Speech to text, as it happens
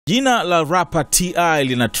Jina la rapper T.I.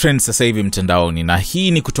 lina trend sasa hivi mtandaoni, na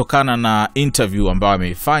hii ni kutokana na interview ambayo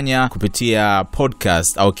ameifanya kupitia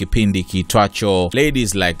podcast au kipindi kiitwacho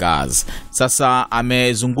Ladies Like Us. Sasa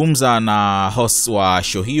amezungumza na host wa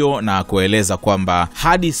show hiyo na kueleza kwamba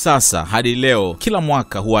hadi leo kila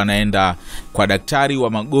mwaka huwa anaenda kwa daktari wa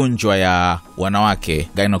magonjwa ya wanawake,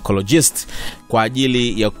 gynecologist, kwa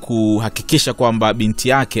ajili ya kuhakikisha kwamba binti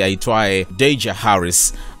yake aitwaye Deja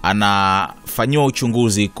Harris anafanyiwa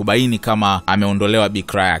uchunguzi kubaini kama ameondolewa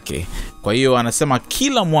bikira yake. Kwa hiyo anasema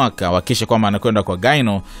kila mwaka wakisha kwamba anakwenda kwa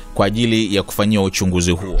gyno kwa ajili ya kufanyiwa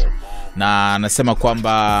uchunguzi huo. Na anasema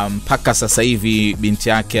kwamba mpaka sasa hivi binti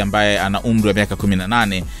yake ambaye ana umri wa miaka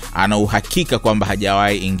 18 ana uhakika kwamba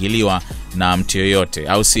hajawahi ingiliwa na mtu yoyote,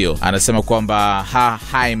 au sio? Anasema kwamba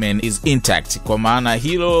hymen is intact. Kwa maana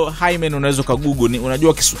hilo hymen unaweza kugoogle,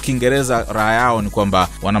 unajua Kiingereza raha yao ni kwamba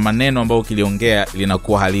wana maneno ambayo ukiliongea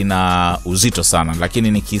linakuwa halina uzito sana,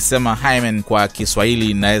 lakini nikisema hymen kwa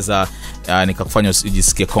Kiswahili naweza nikakufanya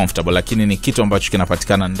ujisikie comfortable, lakini ni kitu ambacho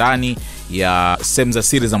kinapatikana ndani ya sehemu za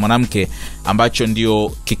siri za mwanamke ambacho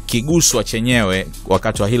ndio kikiguswa chenyewe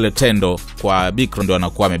wakati wa hile tendo kwa bikira ndio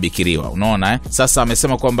anakuwa amebikiriwa, unaona Sasa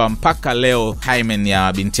amesema kwamba mpaka leo hymen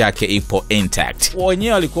ya binti yake ipo intact.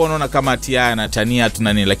 Wenyewe walikuwa wanaona kama T.I. anatania tu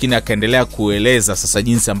nani, lakini akaendelea kueleza sasa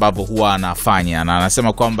jinsi ambavyo huwa anafanya, na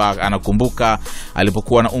anasema kwamba anakumbuka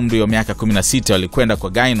alipokuwa na umri wa miaka 16 alikwenda kwa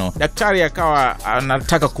gyno. Daktari akawa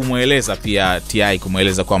anataka kumueleza pia T.I.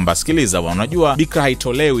 kumueleza kwamba sikiliza, unajua bikira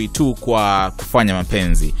haitolewi tu kwa kufanya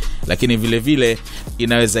mapenzi, lakini vile vile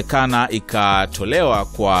inawezekana ikatolewa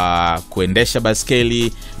kwa kuendesha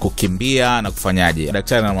baskeli, kukimbia na kufanyaje.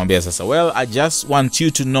 Daktari anamwambia sasa, well, I just want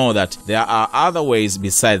you to know that there are other ways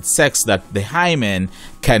besides sex that the hymen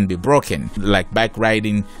can be broken, like bike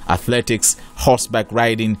riding, athletics, horseback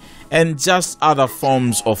riding, and just other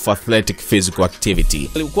forms of athletic physical activity.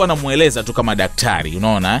 Alikuwa anamueleza tu kama daktari,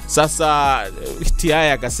 unaona Sasa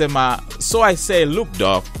T.I. akasema, so I say, look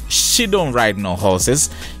doc, she don't ride no horses,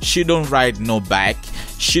 she don't ride no bike,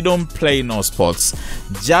 she don't play no sports.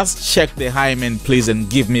 Just check the hymen please and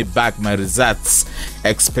give me back my results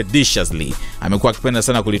expeditiously. Amekuwa akipenda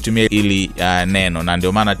sana kulitumia ili neno, na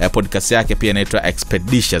ndio maana podcast yake pia inaitwa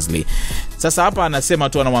expeditiously. Sasa hapa anasema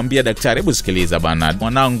tu, anamwambia daktari, hebu sikiliza bana,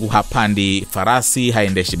 mwanangu hapandi farasi,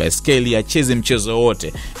 haendeshi baiskeli, hachezi mchezo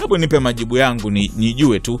wote. Hebu nipe majibu yangu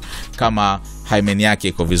nijue tu kama hymen yake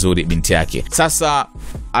iko vizuri binti yake. Sasa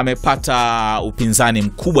amepata upinzani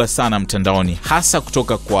mkubwa sana mtandaoni, hasa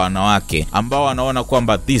kutoka kwa wanawake ambao wanaona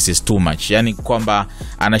kwamba this is too much, yani kwamba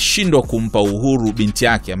anashindwa kumpa uhuru binti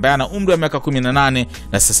yake ambaye ana umri wa miaka 18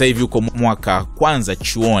 na sasa hivi yuko mwaka kwanza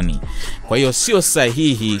chuoni. Kwa hiyo sio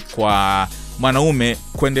sahihi kwa mwanaume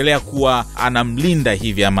kuendelea kuwa anamlinda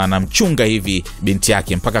hivi ama anamchunga hivi binti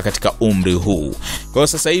yake mpaka katika umri huu. Kwa hiyo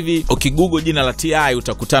sasa hivi ukigoogle jina la T.I.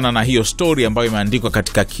 utakutana na hiyo story ambayo imeandikwa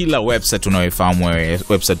katika kila website unayoifahamu wewe,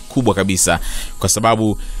 website kubwa kabisa, kwa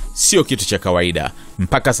sababu sio kitu cha kawaida.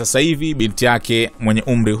 Mpaka sasa hivi binti yake mwenye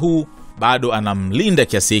umri huu bado anamlinda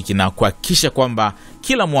kiasi hiki na kuhakikisha kwamba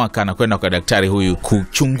kila mwaka anakwenda kwa daktari huyu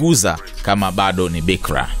kuchunguza kama bado ni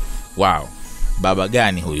bikira. Wow, baba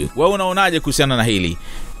gani huyu? Wewe unaonaje kuhusiana na hili?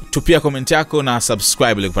 Tupia comment yako na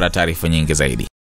subscribe ili kupata taarifa nyingi zaidi.